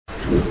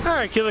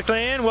Alright, Killer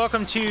Clan,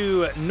 welcome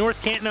to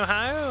North Canton,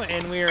 Ohio,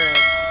 and we're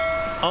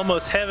at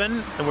Almost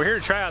Heaven, and we're here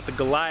to try out the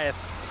Goliath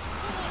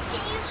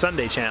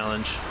Sunday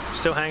Challenge.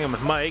 Still hanging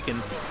with Mike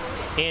and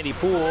Andy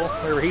Poole,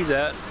 wherever he's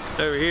at.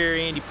 Over here,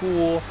 Andy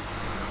Poole.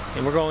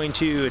 And we're going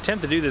to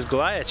attempt to do this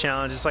Goliath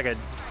Challenge. It's like a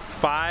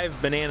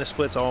 5 banana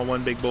splits all in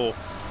one big bowl.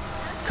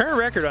 Current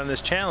record on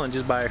this challenge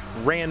is by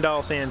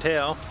Randall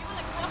Santel,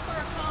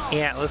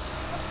 Atlas.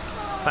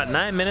 About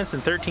 9 minutes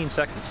and 13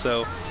 seconds,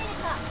 so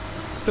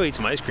let's go eat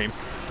some ice cream.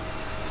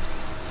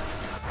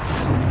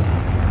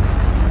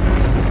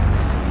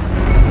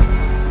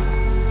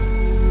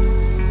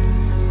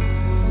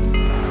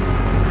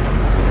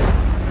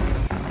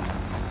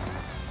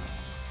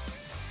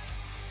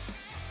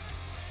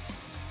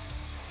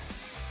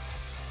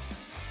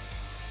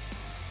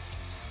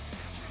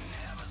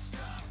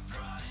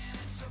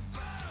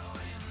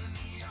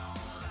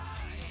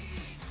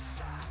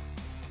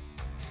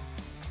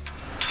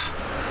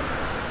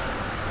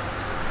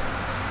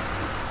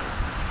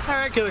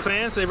 Alright, Killer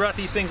Clan, so they brought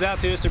these things out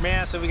to us. They're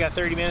massive. We got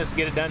 30 minutes to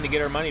get it done to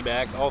get our money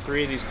back. All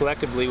 3 of these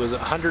collectively was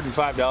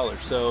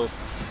 $105. So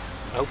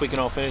I hope we can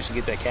all finish and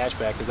get that cash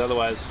back, because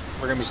otherwise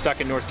we're going to be stuck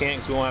in North Canton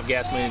because we won't have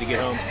gas money to get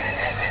home.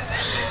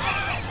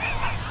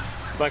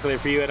 Luckily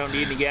for you, I don't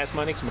need any gas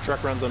money because my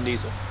truck runs on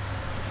diesel.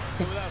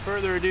 So without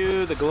further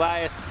ado, the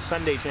Goliath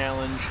Sunday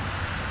Challenge.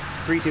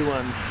 3, 2,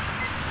 1.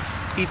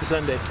 Eat the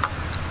Sunday.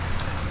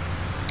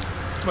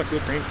 Too much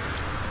whipped cream.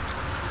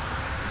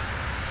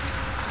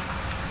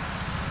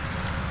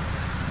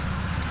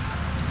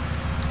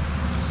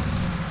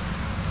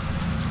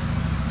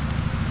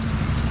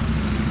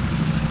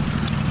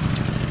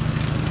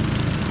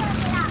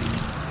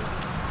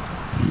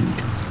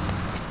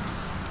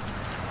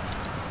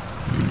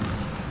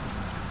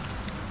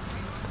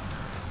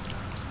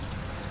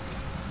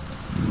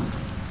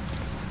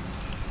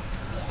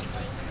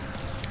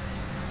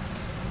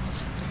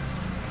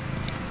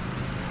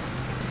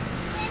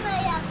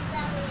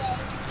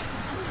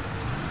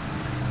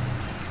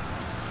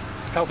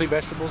 Healthy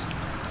vegetables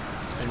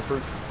and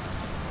fruit.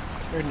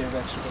 There's no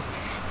vegetable.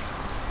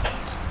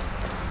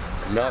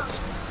 Nuts.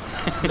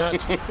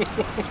 Nuts.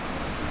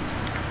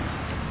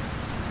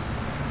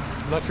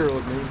 Not sure it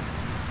look mean.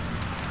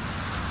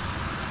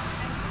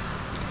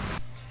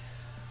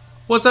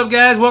 What's up,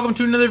 guys? Welcome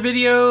to another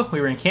video.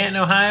 We were in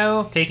Canton,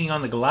 Ohio, taking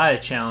on the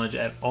Goliath Challenge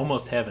at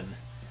Almost Heaven.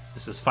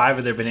 This is 5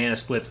 of their banana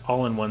splits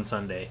all in one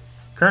Sunday.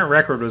 Current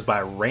record was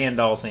by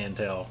Randall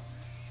Santel.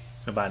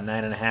 About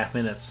 9.5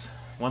 minutes.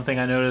 One thing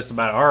I noticed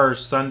about our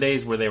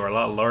Sundays were they were a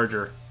lot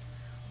larger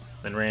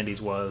than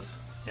Randy's was.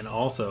 And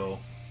also,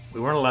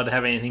 we weren't allowed to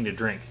have anything to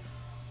drink.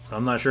 So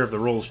I'm not sure if the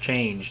rules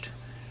changed.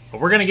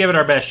 But we're going to give it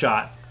our best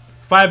shot.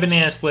 5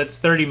 banana splits,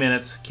 30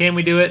 minutes. Can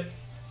we do it?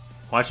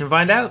 Watch and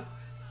find out.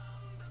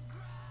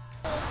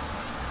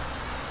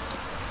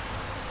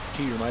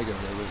 Cheat your mic over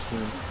there with a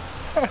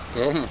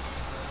spoon.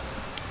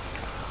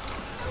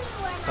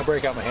 I'll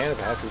break out my hand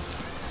if I have to.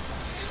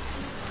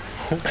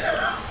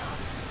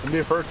 It'll be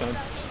the first time.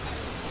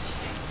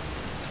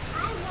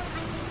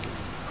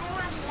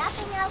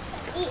 Nothing else to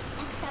eat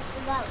except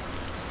the goat.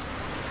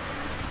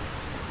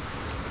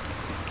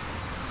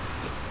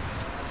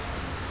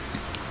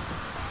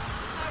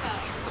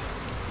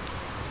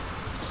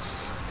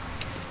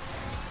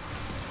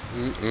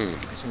 These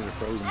things are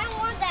frozen. I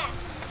want that.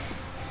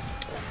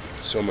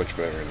 So much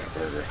better in that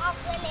burger.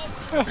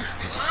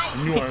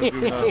 You want to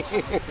do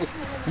that?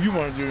 You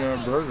want to do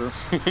that burger?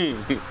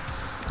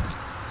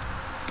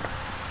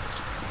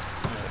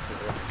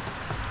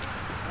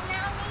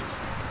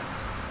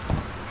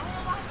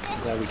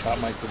 Glad we taught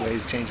Mike the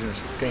ways changing it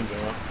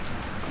up.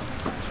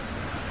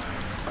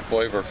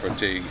 Flavor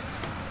fatigue.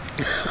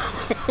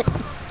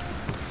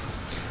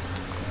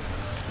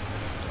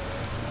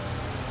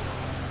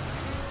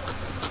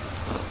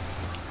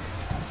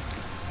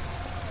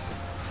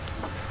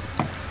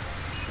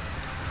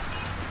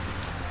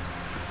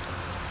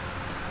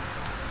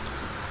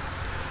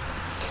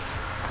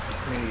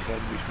 Randy's had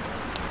to be small.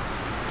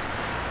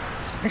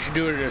 You should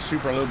do it at a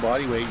super low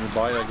body weight and your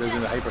body like goes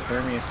into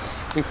hypothermia.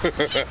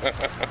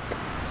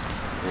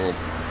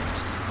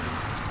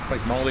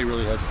 Like Molly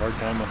really has a hard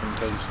time up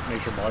until he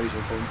makes her body so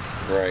cold.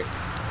 Right.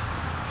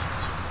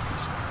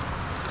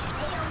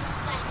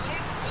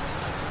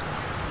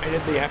 I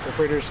did the apple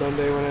fritter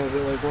Sunday when I was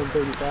at like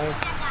 135.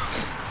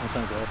 That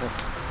sounds awful.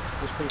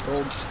 It was pretty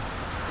cold.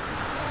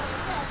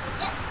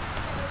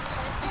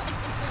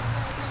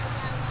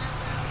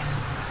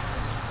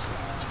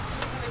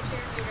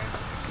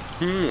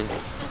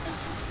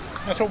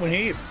 That's what we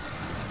need.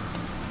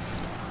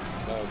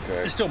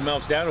 Okay. It still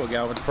melts down to a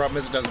gallon, but the problem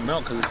is it doesn't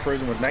melt because it's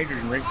frozen with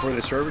nitrogen right before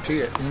they serve it to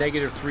you at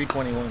negative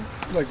 321.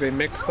 Like they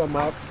mix them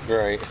up,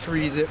 Right.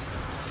 freeze it,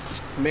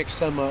 mix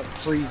them up,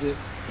 freeze it,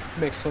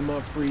 mix them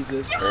up, freeze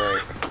it,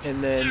 Right.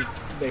 and then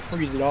they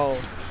freeze it all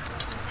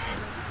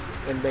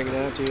and bring it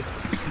out to you.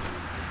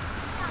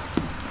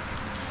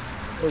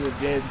 Or they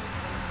did.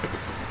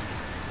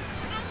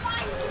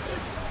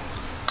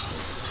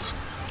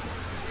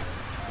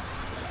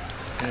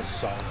 And it's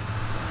solid.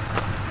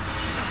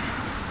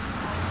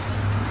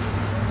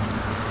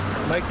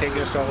 Mike taking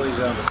us to all these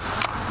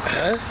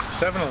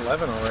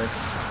 7-Eleven already.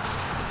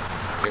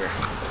 Here.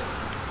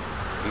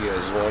 You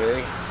guys want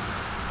any?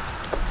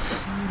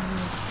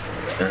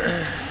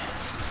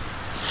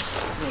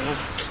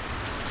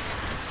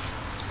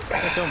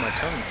 I feel my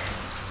tongue.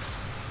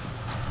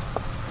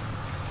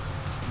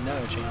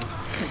 No cheese.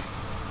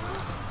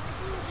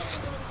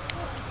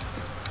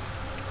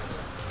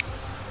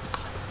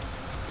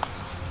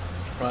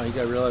 Wow, you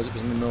gotta realize it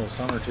was in the middle of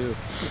summer too.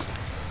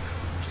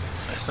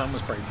 The sun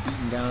was probably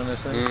beating down on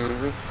this thing.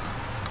 Mm-hmm.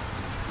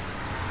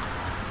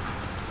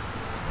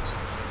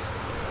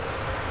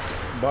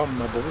 Bottom of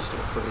my bowl's still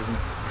frozen.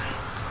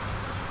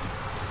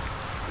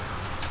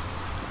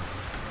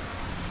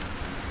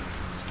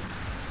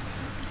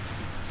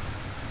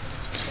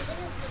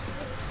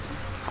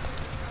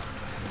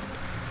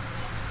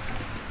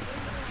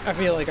 I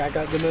feel like I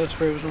got the most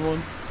frozen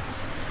one.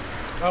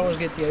 I always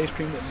get the ice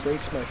cream that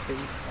breaks my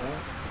face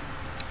off.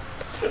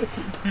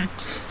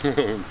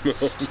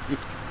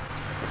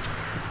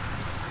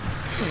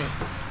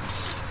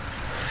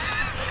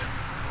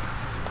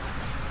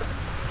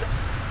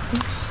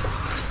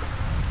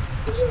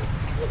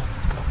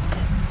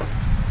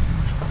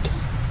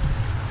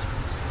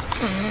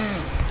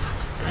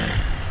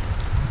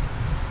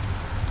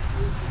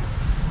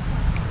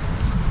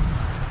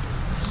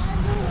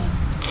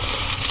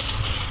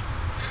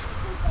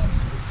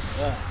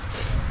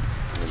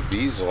 The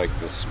bees like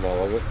the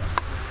smell of it.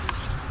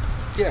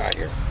 Get out of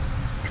here.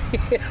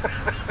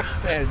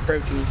 And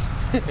protein.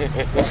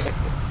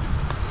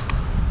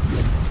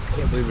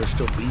 Can't believe there's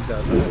still bees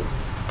outside.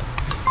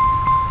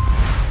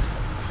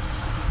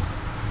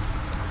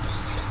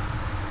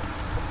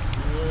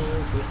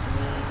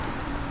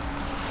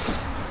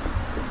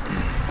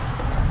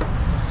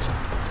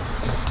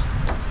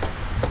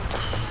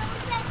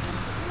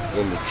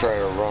 Then to try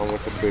to run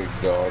with the big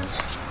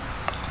dogs.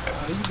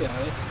 Oh, you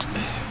got it.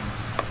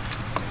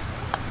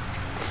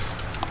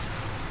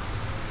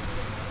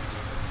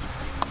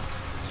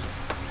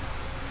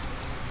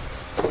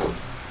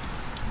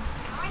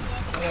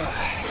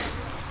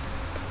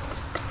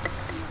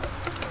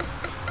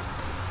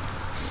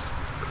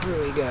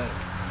 Really got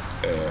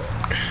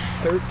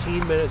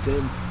 13 minutes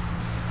in.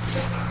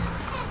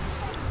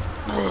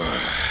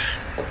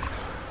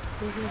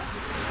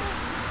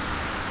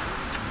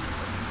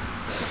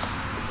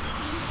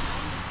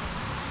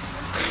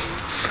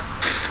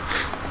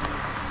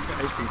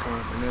 Ice cream coming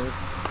up my nose.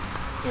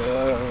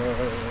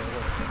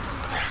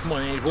 Come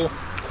on, Angel.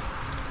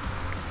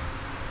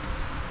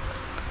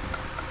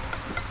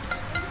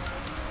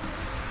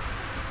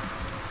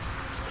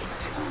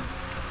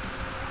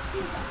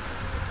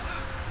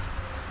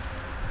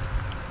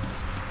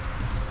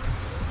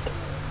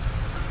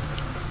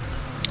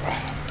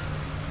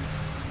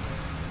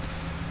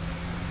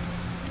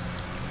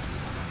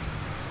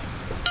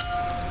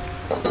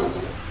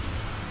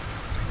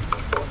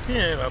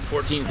 Yeah, about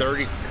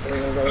 14:30.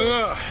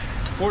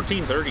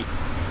 14:30.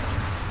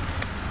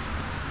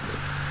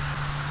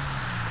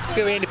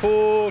 Go, Andy.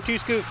 Pull 2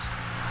 scoops.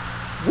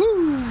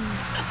 Woo!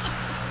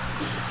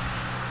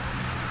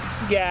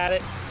 Got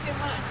it. Too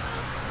much,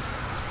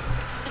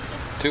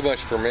 huh? Too much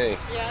for me.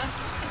 Yeah.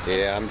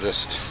 Yeah, I'm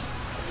just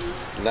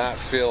not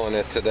feeling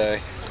it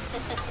today.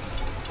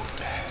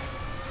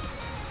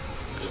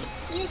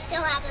 You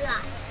still have a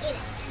lot. Eat it.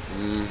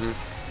 Mm-hmm.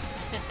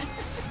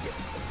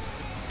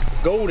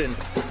 Golden.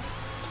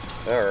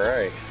 All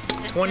right.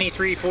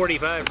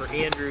 23:45 for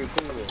Andrew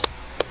Poole.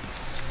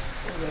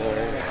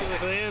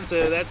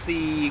 So that's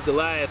the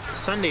Goliath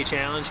Sunday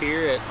Challenge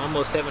here at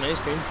Almost Heaven Ice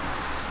Cream.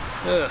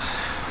 Ugh,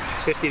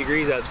 it's 50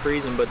 degrees out, it's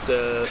freezing, but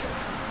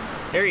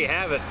there you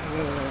have it.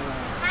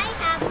 I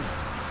have.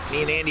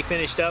 Me and Andy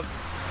finished up.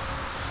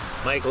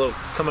 Mike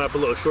coming up a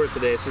little short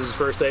today. This is his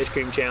first ice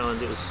cream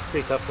challenge. It was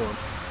pretty tough for him.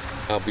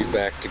 I'll be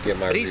back to get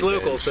my But he's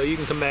revenge. local, so you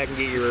can come back and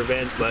get your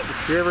revenge. But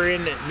if you're ever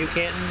in New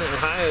Canton,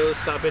 Ohio,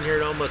 stop in here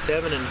at Almost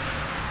Heaven and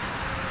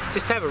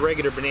just have a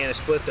regular banana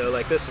split though.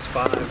 Like this is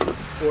 5.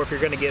 Or if you're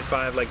gonna get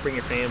 5, like bring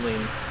your family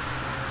and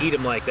eat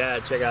them like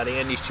that. Check out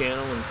Andy's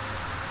channel and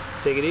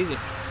take it easy.